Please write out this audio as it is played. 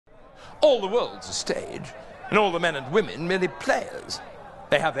All the world's a stage, and all the men and women merely players.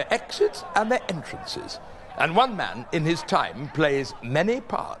 They have their exits and their entrances, and one man in his time plays many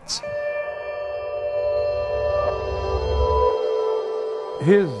parts.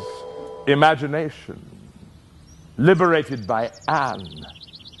 His imagination, liberated by Anne,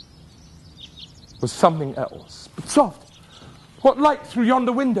 was something else. But soft, what light through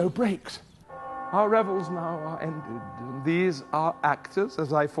yonder window breaks? Our revels now are ended, and these our actors,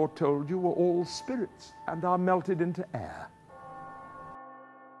 as I foretold you, were all spirits, and are melted into air.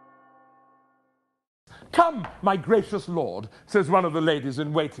 "Come, my gracious lord," says one of the ladies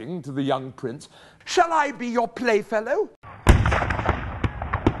in waiting to the young prince, "shall I be your playfellow?"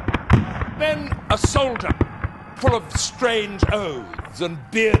 Then a soldier, full of strange oaths and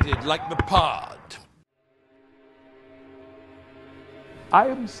bearded like the pard. "I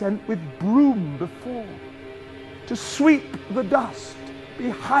am sent with broom before, to sweep the dust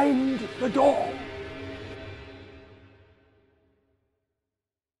behind the door."